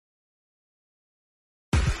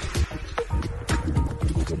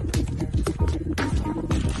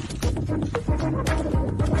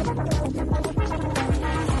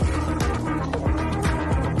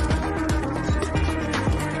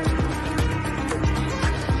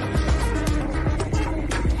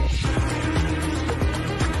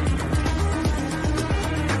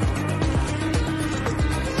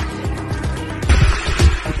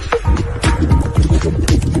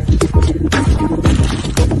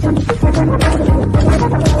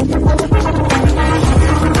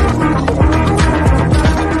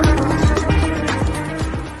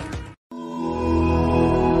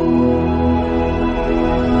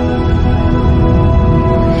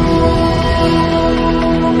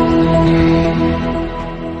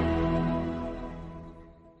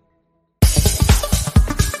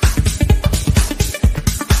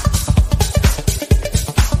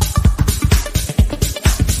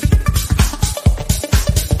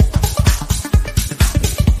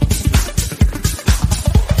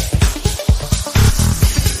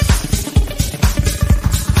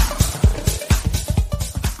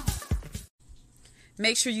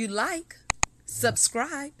make sure you like,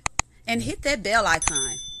 subscribe, and hit that bell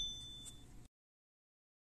icon.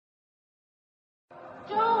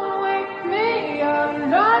 Don't wake me, I'm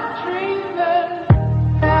not dreaming.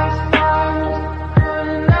 Past times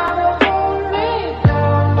could never hold me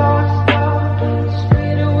down. Lost love,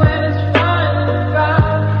 sweeter when it's finally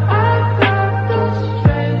gone. I got the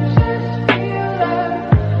strangest feeling.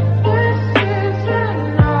 This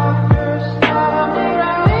isn't our first time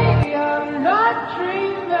around. Me, I'm not dreaming.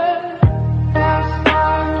 Past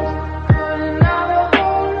times could never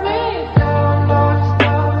hold me down. Lost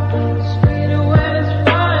love, sweeter when it's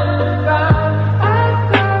finally gone. I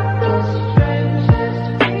got the strangest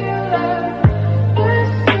feeling.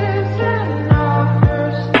 This isn't our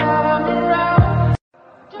first time around.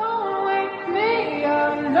 Don't wake me,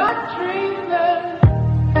 I'm not dreaming.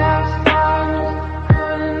 Past times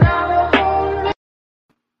could never hold me.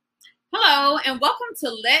 Hello, and welcome to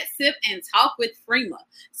Let's Sip and Talk with Freema.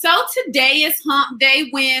 So today is Hump Day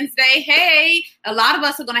Wednesday. Hey, a lot of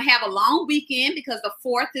us are going to have a long weekend because the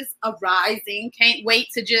 4th is arising. Can't wait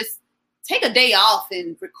to just take a day off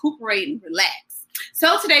and recuperate and relax.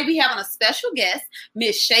 So today we have on a special guest,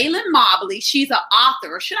 Miss Shaylin Mobley. She's an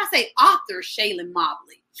author, or should I say author Shaylin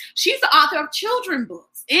Mobley. She's the author of children's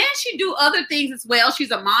books, and she do other things as well.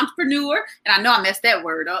 She's a mompreneur, and I know I messed that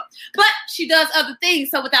word up, but she does other things.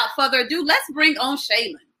 So without further ado, let's bring on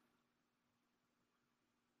Shaylin.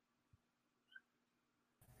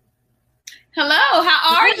 Hello,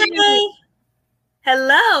 how are you?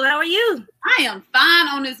 Hello, how are you? I am fine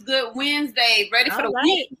on this good Wednesday, ready for All the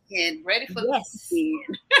right. weekend, ready for Yes. the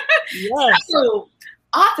weekend. Yes. So,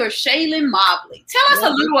 author Shaylin Mobley, tell us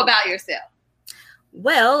a little about yourself.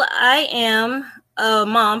 Well, I am a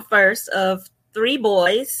mom first of 3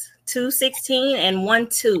 boys, 2 16 and 1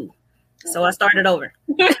 2. So I started over.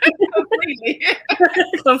 Completely.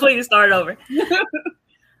 Completely started over.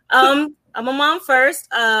 I'm a mom first.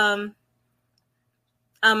 I'm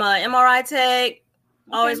a MRI tech.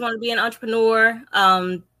 Always wanted to be an entrepreneur.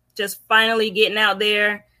 Just finally getting out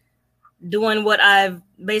there, doing what I've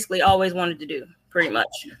basically always wanted to do, pretty much.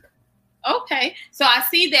 Okay. So I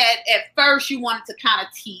see that at first you wanted to kind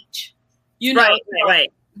of teach, you know.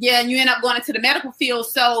 Right. Yeah, and you end up going into the medical field.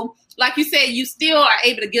 So like you said, you still are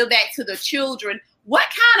able to give back to the children. What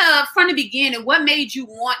kind of, from the beginning, what made you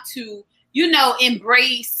want to,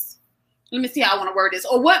 embrace, let me see how I want to word this,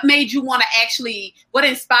 or what made you want to actually, what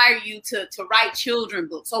inspired you to write children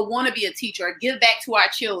books or want to be a teacher or give back to our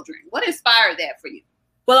children? What inspired that for you?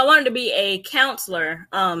 Well, I wanted to be a counselor,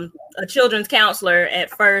 a children's counselor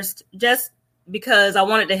at first, just because I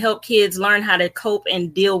wanted to help kids learn how to cope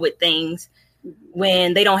and deal with things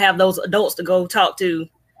when they don't have those adults to go talk to.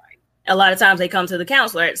 A lot of times they come to the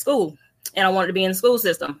counselor at school, and I wanted to be in the school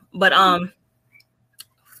system, but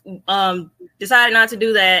decided not to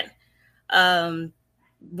do that.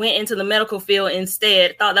 Went into the medical field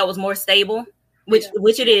instead. Thought that was more stable,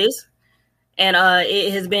 which it is, and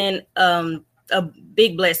it has been a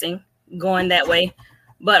big blessing going that way.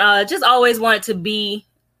 But just always wanted to be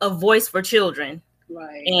a voice for children,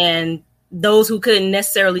 Right. and those who couldn't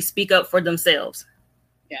necessarily speak up for themselves.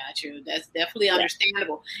 Got you. That's definitely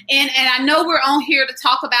understandable. And I know we're on here to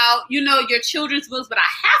talk about, your children's books, but I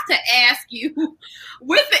have to ask you,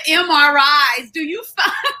 with the MRIs, do you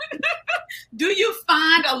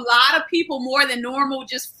find a lot of people more than normal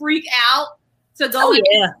just freak out to go Oh in?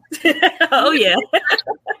 yeah. Oh yeah.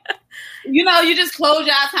 You just close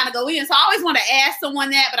your eyes, kind of go in. So I always want to ask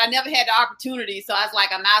someone that, but I never had the opportunity. So I was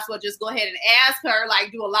like, I might as well just go ahead and ask her,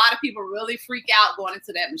 like, do a lot of people really freak out going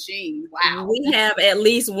into that machine? Wow. We have at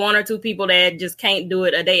least 1 or 2 people that just can't do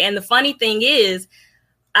it a day. And the funny thing is,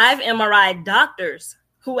 I've MRI doctors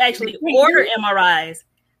who actually order MRIs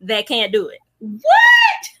that can't do it. What?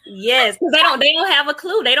 Yes, because they don't have a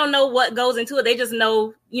clue. They don't know what goes into it. They just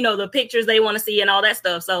know, the pictures they want to see and all that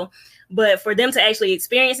stuff. So, but for them to actually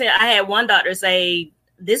experience it, I had one doctor say,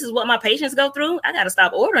 "This is what my patients go through. I got to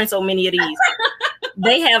stop ordering so many of these."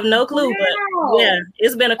 They have no clue. Wow. But yeah,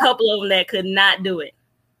 it's been a couple of them that could not do it.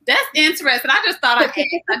 That's interesting. I just thought I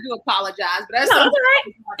do apologize, but that's No, something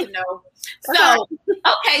it's I want to know. So,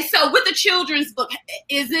 okay, so with the children's book,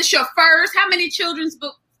 is this your first? How many children's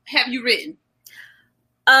books have you written?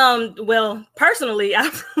 Well, personally, I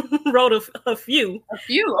wrote a few. A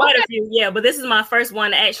few. Quite Okay. a few, yeah. But this is my first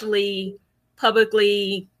one actually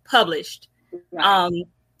publicly published. Right.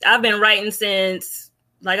 I've been writing since,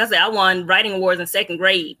 like I said, I won writing awards in 2nd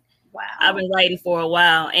grade. Wow. I've been writing for a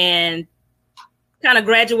while and kind of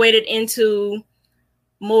graduated into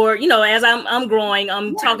more, as I'm growing,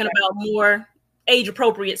 I'm talking about more age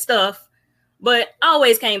appropriate stuff. But I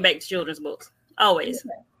always came back to children's books. Always.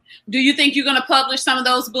 Okay. Do you think you're going to publish some of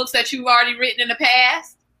those books that you've already written in the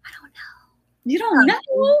past? I don't know. You don't know?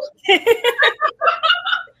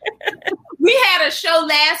 We had a show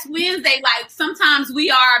last Wednesday. Like, sometimes we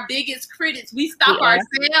are our biggest critics. We stop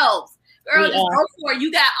ourselves. Girl, just go for it.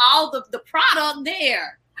 You got all the product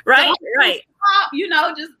there. Right, right.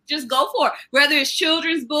 Stop, just go for it. Whether it's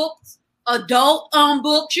children's books, adult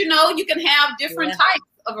books, you can have different types,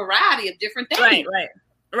 a variety of different things.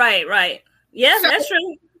 Right. Yes, that's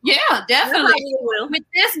true. Yeah, definitely. With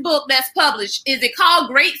this book that's published, is it called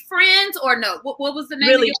Great Friends or no? What was the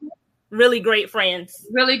name of your book? Really Great Friends.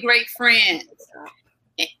 Really Great Friends.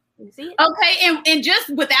 Okay, and just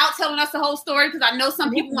without telling us the whole story, because I know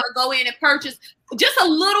some people want to go in and purchase, just a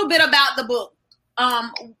little bit about the book.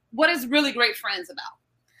 What is Really Great Friends about?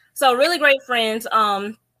 So Really Great Friends,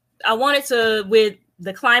 I wanted to, with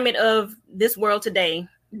the climate of this world today,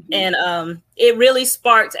 and it really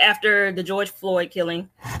sparked after the George Floyd killing,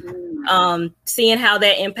 seeing how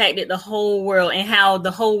that impacted the whole world and how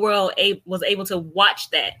the whole world was able to watch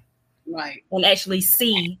that. Right. And actually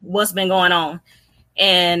see what's been going on.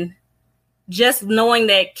 And just knowing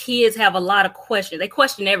that kids have a lot of questions. They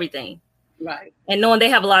question everything. Right. And knowing they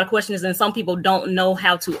have a lot of questions and some people don't know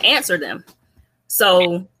how to answer them.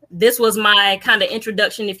 So this was my kind of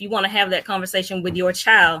introduction. If you want to have that conversation with your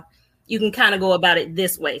child, you can kind of go about it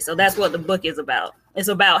this way. So that's what the book is about. It's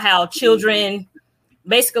about how children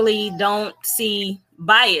basically don't see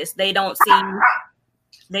bias. They don't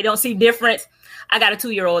see difference. I got a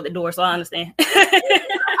 2-year-old at the door, so I understand.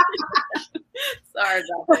 Sorry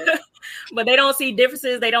about that. But they don't see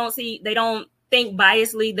differences. They don't think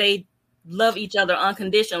biasly. They love each other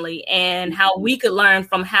unconditionally, and how we could learn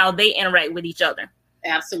from how they interact with each other.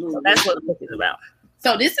 Absolutely. So that's what the book is about.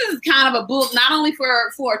 So this is kind of a book not only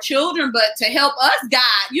for children, but to help us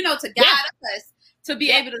guide, to guide us to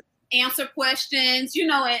be able to answer questions,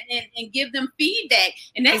 and give them feedback.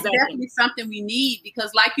 And that's definitely something we need,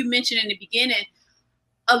 because like you mentioned in the beginning,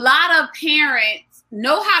 a lot of parents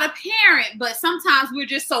know how to parent, but sometimes we're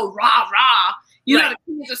just so rah. The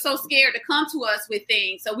kids are so scared to come to us with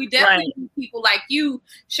things. So we definitely need people like you,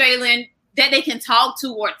 Shaylin, that they can talk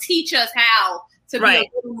to or teach us how to be a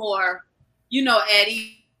little more, at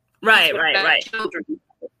ease. Right. Children.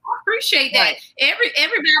 I appreciate that.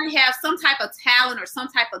 Everybody has some type of talent or some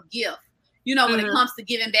type of gift. When it comes to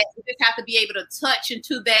giving back, you just have to be able to touch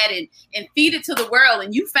into that and feed it to the world.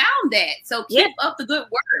 And you found that. So keep up the good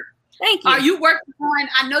work. Thank you. Are you working on,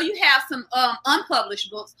 I know you have some unpublished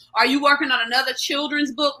books. Are you working on another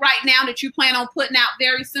children's book right now that you plan on putting out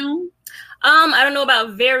very soon? I don't know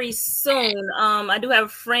about very soon. I do have a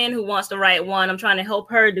friend who wants to write one. I'm trying to help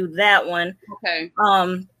her do that one. Okay.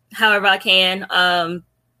 However I can. I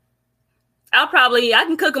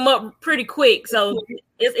can cook them up pretty quick. So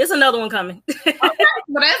it's another one coming. Okay,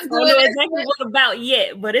 well, that's good. I don't know exactly what about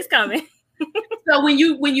yet, but it's coming. So when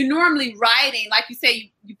you normally writing, like you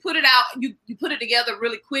say, you put it out, you put it together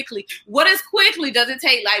really quickly. What is quickly? Does it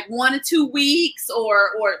take like 1 to 2 weeks or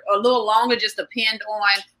a little longer? Just depend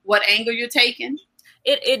on what angle you're taking.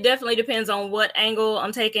 It definitely depends on what angle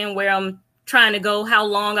I'm taking, where I'm trying to go, how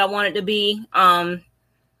long I want it to be. I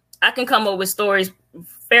can come up with stories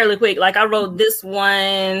fairly quick. Like I wrote this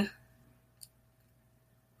one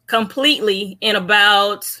completely in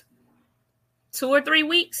about 2 or 3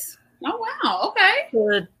 weeks. Oh, wow.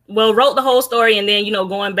 Okay. Wrote the whole story and then,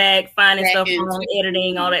 going back, finding stuff wrong,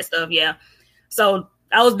 editing, all that stuff. Yeah. So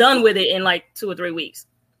I was done with it in like 2 or 3 weeks.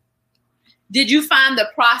 Did you find the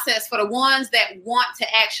process for the ones that want to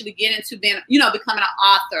actually get into being, becoming an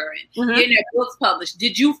author and getting their books published?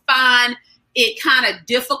 Did you find it kind of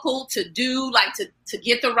difficult to do, like to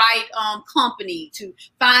get the right company, to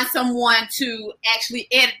find someone to actually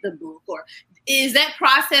edit the book? Or is that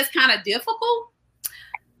process kind of difficult?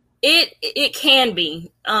 It can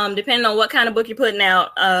be, depending on what kind of book you're putting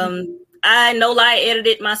out. I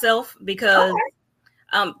edited myself because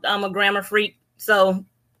I'm a grammar freak, so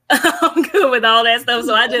I'm good with all that stuff.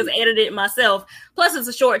 So I just edited it myself. Plus, it's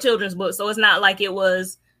a short children's book, so it's not like it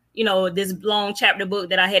was, this long chapter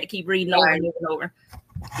book that I had to keep reading over and over.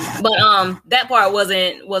 But that part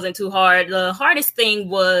wasn't too hard. The hardest thing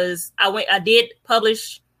was I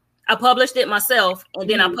published it myself, and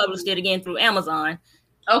then I published it again through Amazon.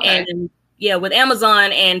 Okay. And with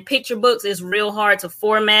Amazon and picture books, it's real hard to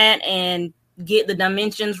format and get the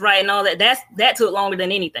dimensions right and all that. That took longer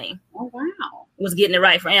than anything. Oh, wow. Was getting it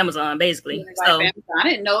right for Amazon, basically. So I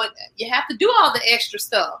didn't know it. You have to do all the extra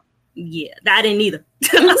stuff. Yeah, I didn't either.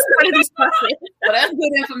 Well, that's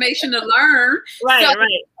good information to learn. Right.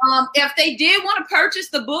 If they did want to purchase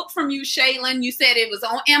the book from you, Shaylin, you said it was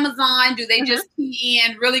on Amazon. Do they just key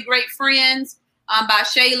in Really Great Friends? by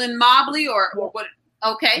Shaylin Mobley or what?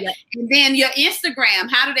 Okay. Yep. And then your Instagram.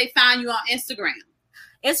 How do they find you on Instagram?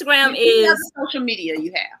 Instagram What is other social media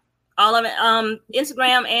you have? all of it.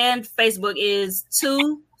 Instagram and Facebook is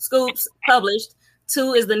 2 Scoops Published.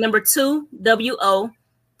 2 is the number 2 WO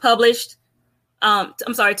Published.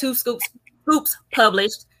 I'm sorry, 2 Scoops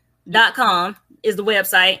Published.com is the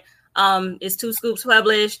website. It's 2 Scoops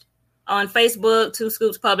Published on Facebook, 2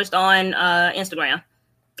 Scoops Published on Instagram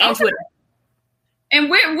and Twitter. And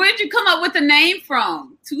where'd you come up with the name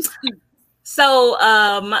from? 2 Scoops. So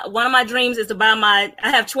one of my dreams is to buy I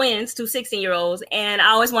have twins, 2 16-year-olds, and I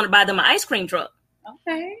always want to buy them an ice cream truck.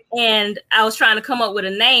 Okay. And I was trying to come up with a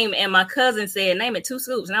name, and my cousin said, name it 2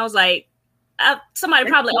 Scoops. And I was like, somebody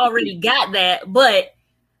probably already got that, but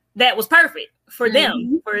that was perfect for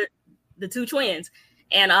them, for the 2 twins.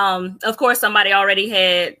 And of course, somebody already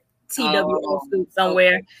had TWO Scoop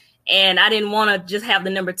somewhere. Okay. And I didn't want to just have the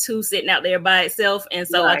number 2 sitting out there by itself. And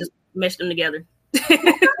so I just meshed them together.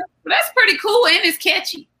 That's pretty cool, and it's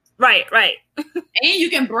catchy. Right. And you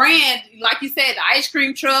can brand, like you said, the ice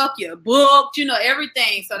cream truck, your book,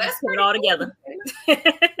 everything. So that's put it all together. Pretty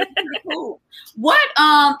cool. What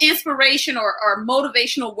inspiration or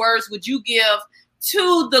motivational words would you give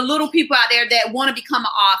to the little people out there that want to become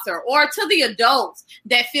an author, or to the adults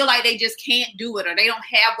that feel like they just can't do it or they don't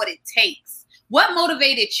have what it takes? What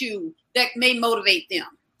motivated you that may motivate them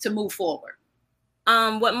to move forward?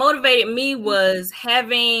 What motivated me was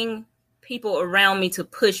having people around me to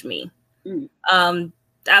push me.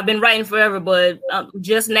 I've been writing forever, but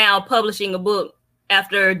just now publishing a book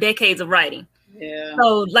after decades of writing. Yeah.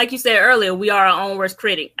 So like you said earlier, we are our own worst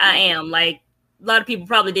critic. I am. Like, a lot of people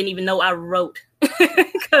probably didn't even know I wrote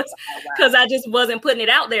because I just wasn't putting it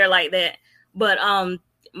out there like that. But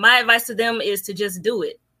my advice to them is to just do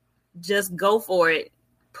it. Just go for it.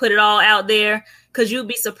 Put it all out there, because you'll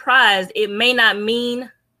be surprised. It means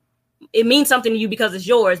something to you because it's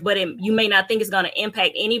yours, but you may not think it's going to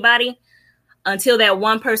impact anybody until that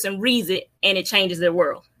one person reads it and it changes their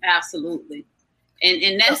world. Absolutely.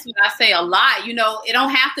 And that's what I say a lot. It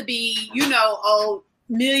don't have to be,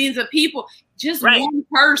 millions of people. Just one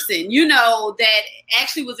person, that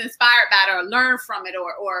actually was inspired by it or learned from it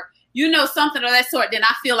or something of that sort. Then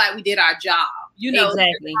I feel like we did our job.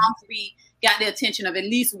 Exactly. We got the attention of at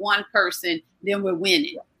least one person, then we're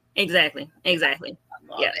winning. Exactly. I love it.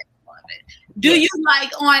 Do you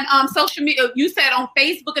like on social media? You said on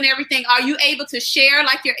Facebook and everything. Are you able to share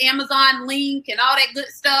like your Amazon link and all that good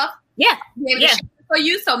stuff? Yeah. For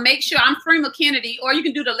you, so make sure I'm Freema Kennedy, or you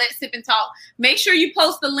can do the Let's Sip and Talk. Make sure you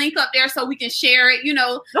post the link up there so we can share it. Okay.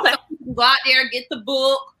 So you can go out there, get the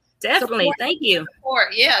book. Definitely. Thank you.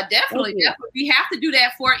 Yeah, definitely. We have to do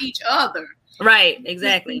that for each other. Right.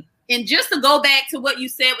 Exactly. And just to go back to what you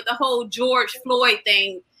said with the whole George Floyd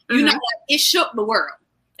thing, it shook the world.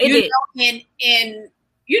 It did. And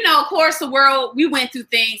of course, the world, we went through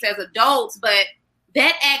things as adults, but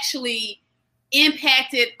that actually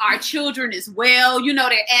impacted our children as well.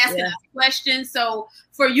 They're asking us questions. So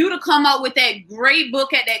for you to come up with that great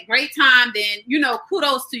book at that great time, then,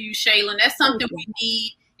 kudos to you, Shaylin. That's something we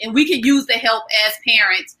need, and we can use the help as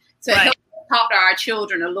parents to help talk to our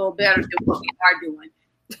children a little better than what we are doing.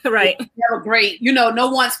 Right. They're great. No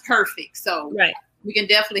one's perfect. So we can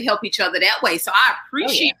definitely help each other that way. So I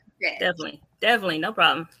appreciate that. Definitely. No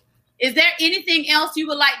problem. Is there anything else you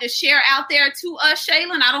would like to share out there to us,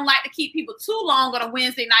 Shaylin? I don't like to keep people too long on a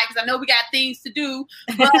Wednesday night because I know we got things to do.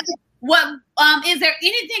 But is there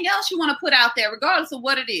anything else you want to put out there, regardless of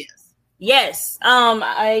what it is? Yes.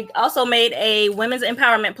 I also made a women's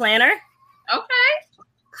empowerment planner. Okay.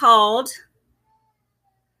 Called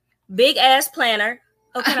Big Ass Planner.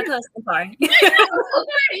 Oh, can I cuss? I'm sorry.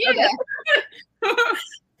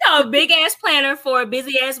 No, Big Ass Planner for a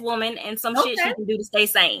busy ass woman and some shit she can do to stay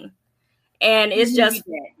sane. And it's just,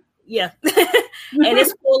 and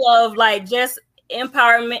it's full of like just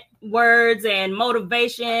empowerment words and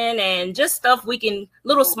motivation and just stuff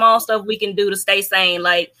little small stuff we can do to stay sane.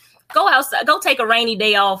 Like, go outside, go take a rainy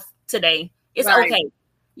day off today. It's okay.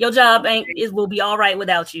 Your job will be all right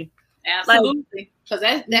without you. Absolutely. Because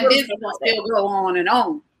that business will still go on and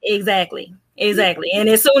on. Exactly. And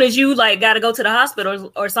as soon as you got to go to the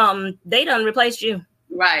hospital or something, they done replaced you.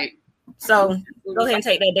 Right. So go ahead and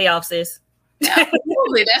take that day off, sis.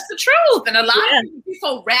 Absolutely. That's the truth. And a lot of people be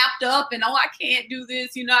so wrapped up and, I can't do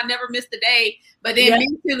this. I never missed a day. But then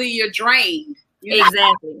mentally you're drained.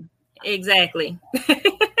 Exactly.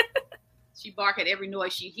 She bark at every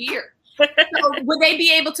noise she hears. So would they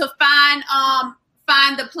be able to find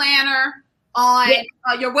the planner on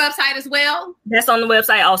your website as well? That's on the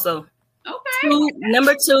website also. Okay.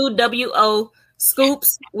 Number 2 WO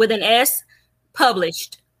Scoops with an S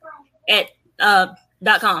published at .com.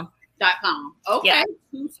 .com. Okay. Yeah.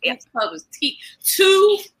 Two Yeah. Scoops Published.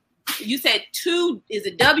 Two. You said two. Is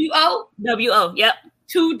it WO? WO. Yep.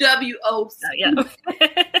 Two WO Yeah.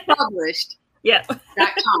 Published. Yeah. .com.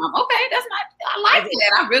 Okay, that's not. I like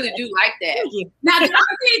that. I really do like that. Thank you. Now, did I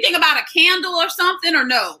see anything about a candle or something or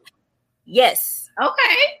no? Yes.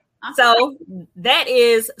 Okay. So that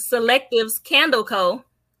is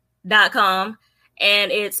selectivescandleco.com,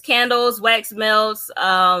 and it's candles, wax melts,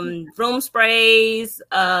 room sprays,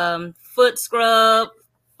 foot scrub,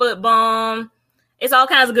 foot balm. It's all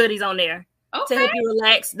kinds of goodies on there to help you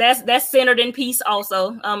relax. That's centered in peace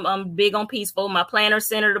also. I'm big on peaceful. My planner's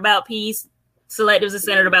centered about peace. Selectives is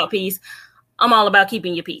centered about peace. I'm all about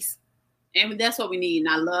keeping your peace. And that's what we need,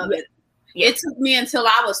 and I love it. Yeah. It took me until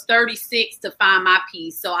I was 36 to find my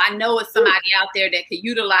peace. So I know it's somebody out there that could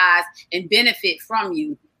utilize and benefit from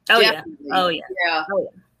you. Oh, Definitely. yeah. Oh, yeah. Yeah. Oh,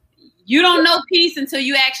 yeah. You don't know peace until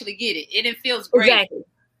you actually get it. It feels great. Exactly.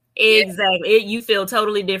 Exactly. You feel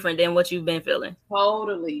totally different than what you've been feeling.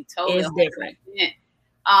 Totally. It's different.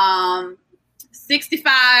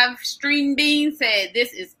 65 Stream Bean said,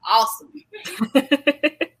 "This is awesome."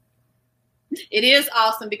 It is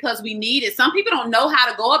awesome because we need it. Some people don't know how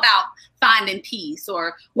to go about finding peace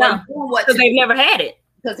or doing what because they've never had it.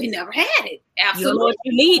 Because they never had it. You don't know what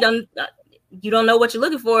you need. You don't know what you're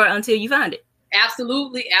looking for until you find it.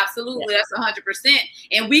 Absolutely. Yeah. That's 100%.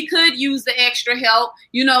 And we could use the extra help,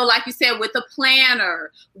 like you said, with a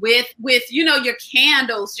planner, with your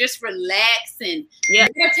candles, just relax and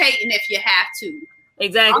meditating if you have to.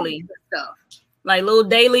 Exactly. Stuff. Like little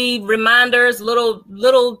daily reminders,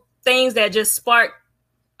 little things that just spark.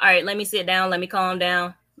 All right, let me sit down. Let me calm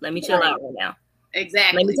down. Let me chill out right now.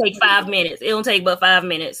 Exactly. Let me take 5 minutes. It don't take but 5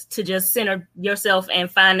 minutes to just center yourself and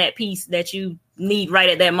find that peace that you need right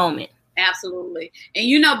at that moment. Absolutely. And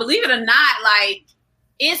believe it or not, like,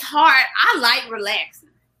 it's hard. I like relaxing.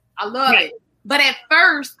 I love it. But at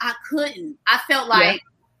first I couldn't. I felt like,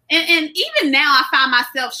 and even now I find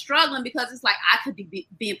myself struggling because it's like, I could be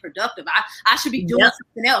being productive. I should be doing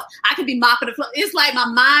something else. I could be mopping the floor. It's like my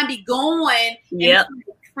mind be going. Yep.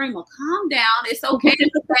 Prima, calm down. It's okay to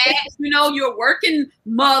relax. You're a working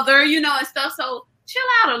mother, and stuff. So chill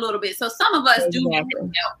out a little bit. So some of us do need help.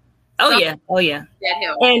 Oh yeah. That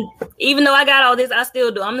help. And even though I got all this, I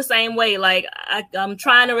still do. I'm the same way. Like I'm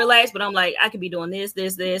trying to relax, but I'm like, I could be doing this,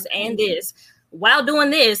 and this while doing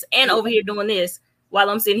this, and over here doing this while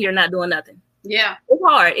I'm sitting here not doing nothing. Yeah, it's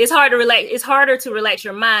hard. It's hard to relax. It's harder to relax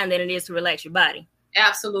your mind than it is to relax your body.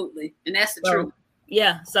 Absolutely, and that's the truth.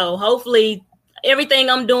 Yeah. So hopefully, everything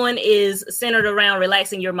I'm doing is centered around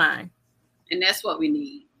relaxing your mind. And that's what we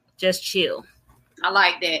need. Just chill. I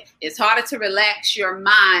like that. It's harder to relax your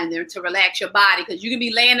mind than to relax your body because you can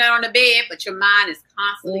be laying there on the bed, but your mind is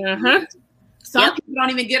constantly. Some people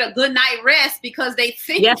don't even get a good night rest because they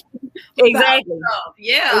think. Yeah, exactly.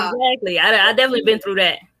 Yeah, exactly. I definitely been through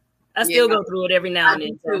that. I still go through it every now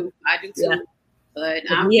and then. I do too. Yeah. But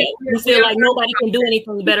we feel like nobody can do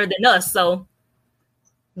anything better than us, so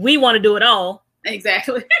we want to do it all.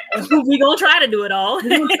 Exactly. We're gonna try to do it all.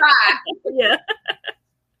 We're gonna try. Yeah.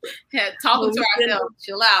 Talking to ourselves.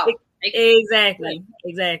 Chill out. Exactly.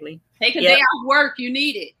 Take a day off work. You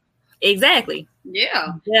need it. Exactly.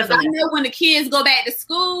 Yeah. Definitely. I know when the kids go back to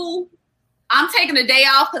school, I'm taking a day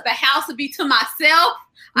off because the house will be to myself.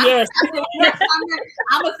 Yes.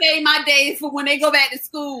 I'm gonna save my days for when they go back to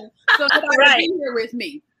school, so they're gonna be here with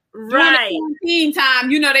me. Right. During the quarantine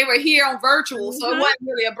time, they were here on virtual, so it wasn't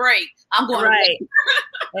really a break. I'm going right.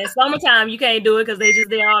 And summertime, you can't do it because they just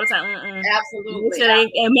there all the time.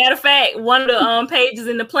 Absolutely. And matter of fact, one of the pages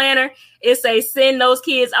in the planner, it says send those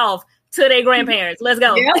kids off to their grandparents. Let's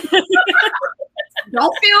go. Yep.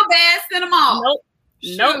 Don't feel bad. Send them off.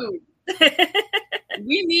 Nope.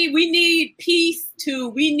 We need peace too.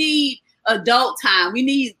 We need adult time. We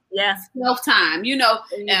need self time. And a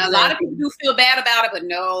lot of people do feel bad about it, but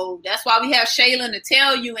no, that's why we have Shaylin to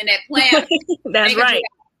tell you in that plan. That's right.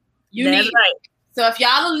 That's right. So if y'all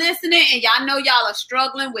are listening and y'all know y'all are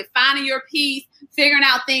struggling with finding your peace, figuring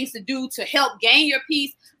out things to do to help gain your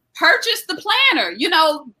peace, purchase the planner.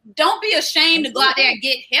 Don't be ashamed to go out there and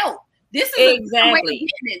get help. This is a way to get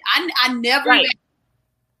it. I never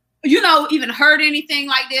even heard anything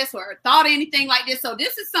like this or thought anything like this. So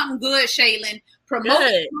this is something good, Shaylin.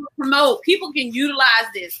 Promote. People can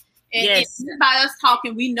utilize this. And by us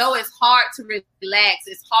talking, we know it's hard to relax.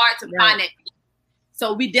 It's hard to find that peace.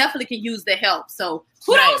 So we definitely can use the help. So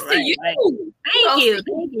kudos to you.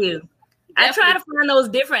 Thank you. I try to find those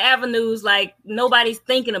different avenues like nobody's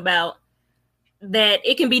thinking about that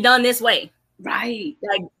it can be done this way. Right.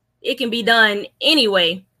 Like it can be done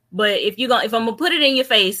anyway But if I'm gonna put it in your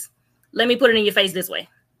face, let me put it in your face this way.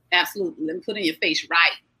 Absolutely. Let me put it in your face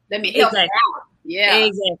right. Let me help you out. Yeah.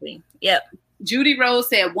 Exactly. Yep. Judy Rose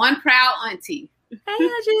said, one proud auntie. Hey,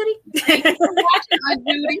 Judy. Thank you for watching, Aunt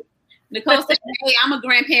Judy. Nicole said, hey, I'm a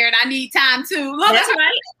grandparent. I need time too. Look, that's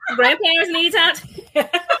right. Grandparents need time.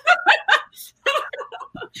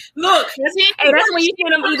 Look. That's when you get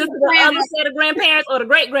them either to the other set of grandparents or the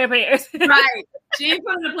great grandparents. Right. She ain't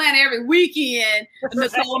putting the plan every weekend.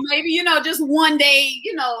 Nicole, maybe, just one day,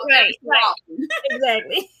 Right. often.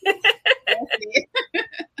 Exactly. That's it.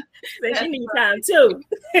 So she need time too.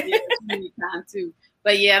 Yeah, she need time too.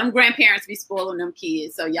 But yeah, them grandparents be spoiling them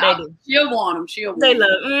kids. So y'all, she'll want them. They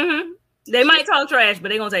love. They might talk trash, but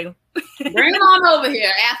they gonna take them. Bring them on over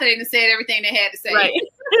here after they done said everything they had to say. Right.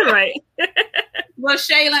 Right. Well,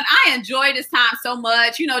 Shaylin, I enjoyed this time so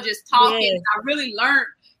much. Just talking. Yes. I really learned.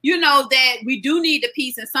 That we do need the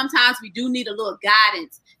peace, and sometimes we do need a little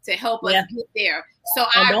guidance to help us get there. So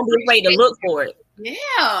don't be afraid to look for it.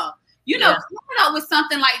 Yeah. Coming up with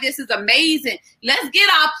something like this is amazing. Let's get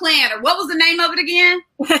our planner. What was the name of it again?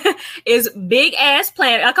 It's Big Ass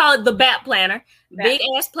Planner. I call it the BAP Planner. Big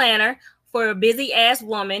Ass Planner for a busy ass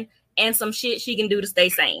woman and some shit she can do to stay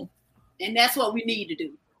sane. And that's what we need to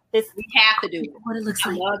do. We have to do it. What it looks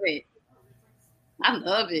like. I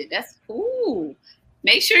love it. That's cool.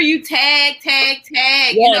 Make sure you tag. Yes.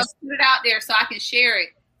 Put it out there so I can share it.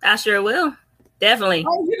 I sure will. Definitely.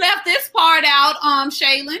 Oh, you left this part out,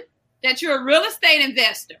 Shaylin, that you're a real estate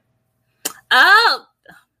investor. Oh.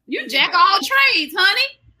 You jack all trades,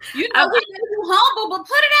 honey. We let you humble, but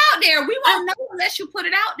put it out there. We won't know unless you put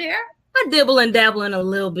it out there. I dibble and dabble in a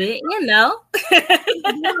little bit, It's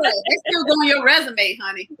still on your resume,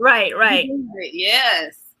 honey. Right.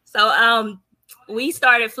 Yes. So we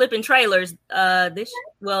started flipping trailers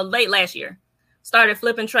late last year. Started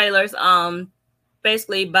flipping trailers.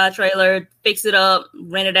 Basically buy a trailer, fix it up,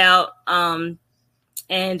 rent it out, and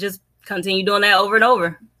just continue doing that over and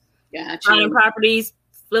over. Gotcha. Buying properties,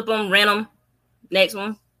 flip them, rent them. Next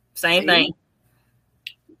one, same thing.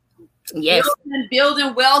 Yes.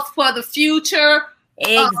 Building wealth for the future.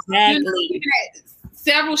 Exactly.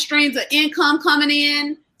 Several streams of income coming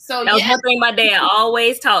in. So that was one thing my dad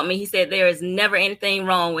always taught me. He said there is never anything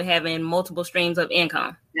wrong with having multiple streams of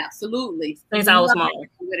income. Absolutely. Since I was small.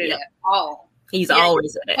 At all. He's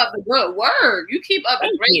always said that. Keep up the good word. You keep up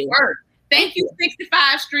the great work. Thank you,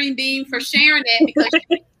 65 Stream Beam, for sharing that, because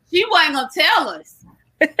she wasn't gonna tell us.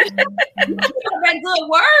 That good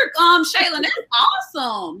work, Shaylin. That's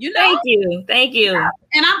awesome. Thank you.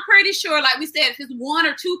 And I'm pretty sure, like we said, if it's one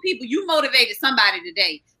or two people, you motivated somebody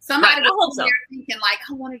today. Somebody was there thinking like,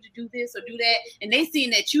 I wanted to do this or do that, and they seeing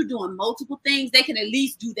that you're doing multiple things. They can at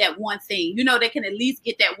least do that one thing. They can at least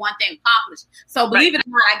get that one thing accomplished. So believe it or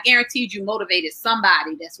not, I guaranteed you motivated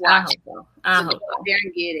somebody that's watching. I hope so. Go there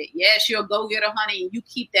and get it. Yes, you'll go get her, honey, and you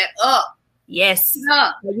keep that up. Yes.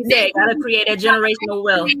 Like you said, gotta create a generational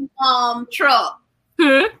wealth. Truck.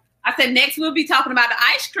 I said next we'll be talking about the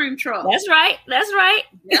ice cream truck. That's right. Yeah,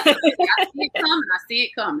 I see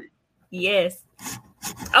it coming. Yes.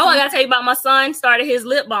 Oh, I gotta tell you about my son. Started his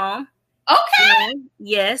lip balm. Okay.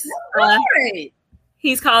 Yes.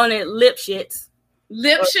 He's calling it lip shits.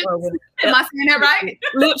 Lip shits. Am I saying that right?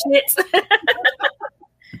 Lip shits.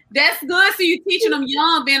 That's good. So you're teaching them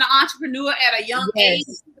young, being an entrepreneur at a young age.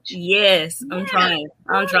 Yes, I'm trying.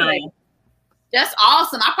 That's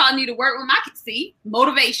awesome. I probably need to work with my kids. See,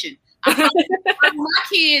 motivation. I probably need to work with my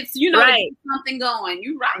kids, to get something going.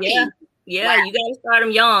 You're right. Yeah. Wow. You got to start them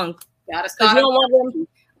young. Got to start them.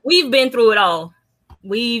 We've been through it all.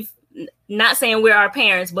 We've not saying we're our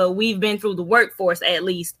parents, but we've been through the workforce at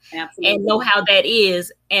least. Absolutely. And know how that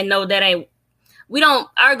is, and know that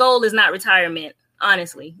our goal is not retirement,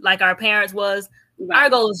 honestly, like our parents was. Right. Our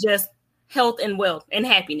goal is just health and wealth and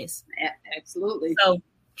happiness. Absolutely. So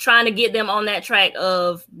trying to get them on that track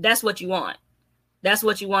of that's what you want. That's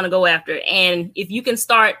what you want to go after. And if you can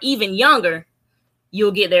start even younger,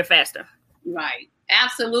 you'll get there faster. Right.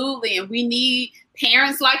 Absolutely. And we need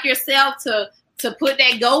parents like yourself to put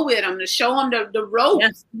that go with them, to show them the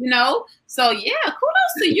ropes, So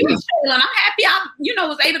kudos to you, Shaylin. I'm happy I,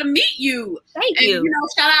 was able to meet you. Thank you.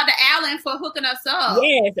 Shout out to Alan for hooking us up.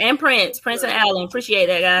 Yes, and Prince and Alan. Appreciate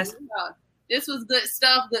that, guys. Yeah. This was good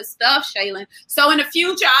stuff, Shaylin. So in the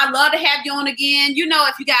future, I'd love to have you on again.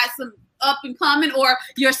 If you got some up and coming, or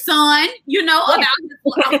your son, about have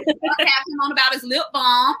him on about his lip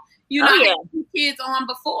balm. I had 2 kids on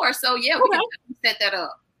before, so we can set that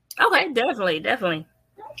up. Okay, definitely. Okay.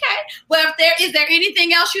 Well, is there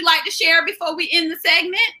anything else you'd like to share before we end the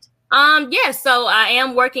segment? Yes. So I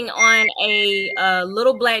am working on a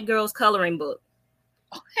little black girl's coloring book.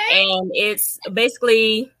 Okay. And it's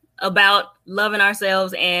basically about loving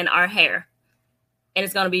ourselves and our hair. And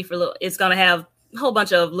it's gonna be it's gonna have a whole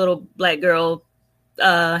bunch of little black girl,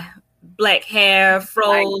 black hair,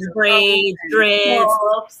 froze, braids, dreads.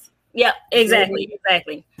 Yep,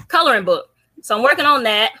 exactly. Coloring book. So I'm working on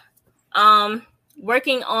that.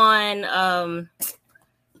 Working on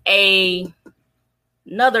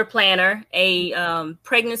another planner, a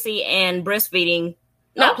pregnancy and breastfeeding,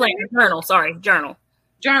 not planner, journal.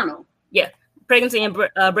 Journal. Yeah, pregnancy and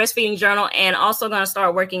breastfeeding journal, and also going to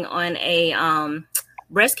start working on a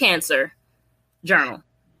breast cancer journal.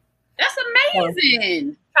 That's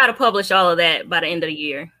amazing. Try to publish all of that by the end of the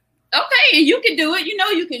year. Okay, and you can do it. You know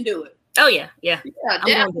you can do it. Oh yeah. Yeah,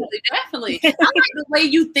 definitely. I like the way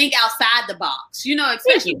you think outside the box. You know,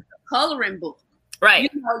 especially with the coloring book. Right.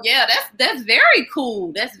 You know, yeah, that's very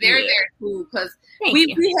cool. That's very cool because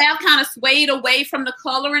we have kind of swayed away from the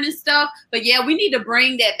coloring and stuff. But yeah, we need to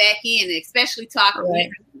bring that back in, especially to our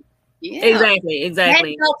community. Yeah, exactly. That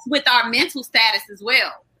helps with our mental status as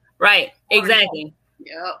well. Right. Exactly.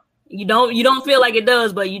 Yep. You don't feel like it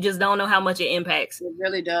does, but you just don't know how much it impacts. It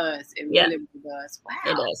really does. It really does. Wow.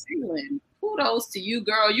 It does. Kudos to you,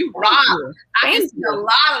 girl. You rock. I can see a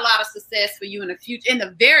lot of success for you in the future, in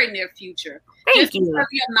the very near future. Thank you. Because of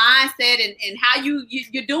your mindset and how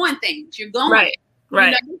you're doing things. You're going. Right.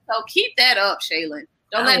 You know? So keep that up, Shaylin.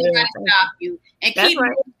 Don't let anybody stop you. And keep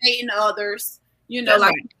motivating others. You know,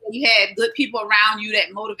 you had good people around you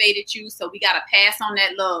that motivated you. So we got to pass on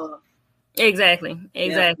that love. Exactly.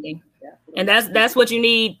 And that's what you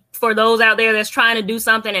need for those out there that's trying to do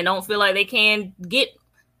something and don't feel like they can. Get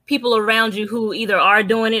people around you who either are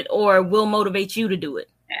doing it or will motivate you to do it.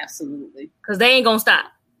 Absolutely. Because they ain't going to stop.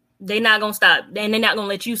 They're not going to stop. And they're not going to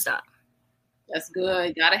let you stop. That's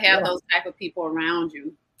good. Got to have those type of people around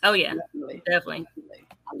you. Oh, yeah. Definitely.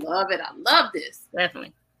 I love it. I love this.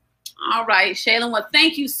 Definitely. All right, Shaylin. Well,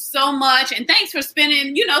 thank you so much. And thanks for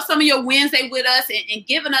spending, some of your Wednesday with us and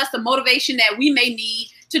giving us the motivation that we may need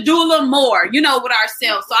to do a little more, with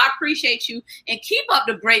ourselves. So I appreciate you and keep up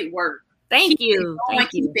the great work. Thank you.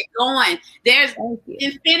 Keep it going. There's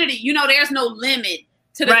infinity. There's no limit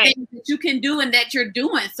to the things that you can do and that you're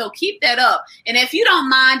doing. So keep that up. And if you don't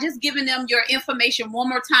mind, just giving them your information one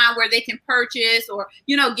more time where they can purchase or,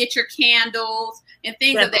 get your candles and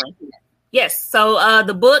things of that. Yes. So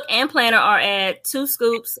the book and planner are at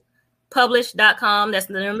 2scoopspublished.com. That's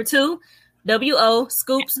the number 2,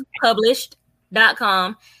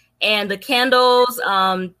 scoopspublished.com. And the candles,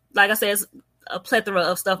 like I said, it's a plethora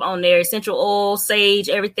of stuff on there. Essential oil, sage,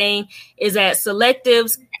 everything is at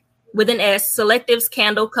Selectives with an S,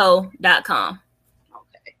 selectivescandleco.com.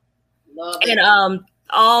 Okay. Love it. And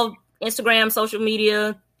all Instagram, social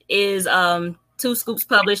media is 2 Scoops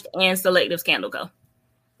Published and Selectives Candle Co.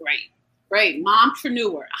 Great.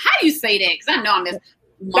 Mompreneur. How do you say that? Because I know I'm just...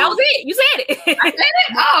 That was it. You said it. I said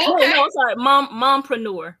it? Oh, okay. No, sorry.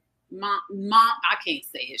 Mompreneur. Mom, I can't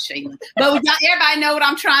say it, Shaylin. But everybody know what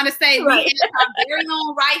I'm trying to say. Right. We have our very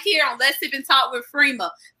own right here on Let's Sip and Talk with Freema.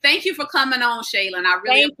 Thank you for coming on, Shaylin. I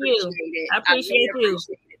really appreciate it. I appreciate you.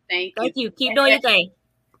 Thank you. Keep doing your thing.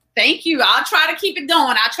 Thank you. I'll try to keep it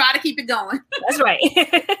going. That's right.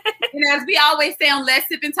 And as we always say on Let's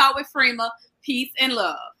Sip and Talk with Freema, peace and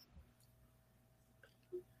love.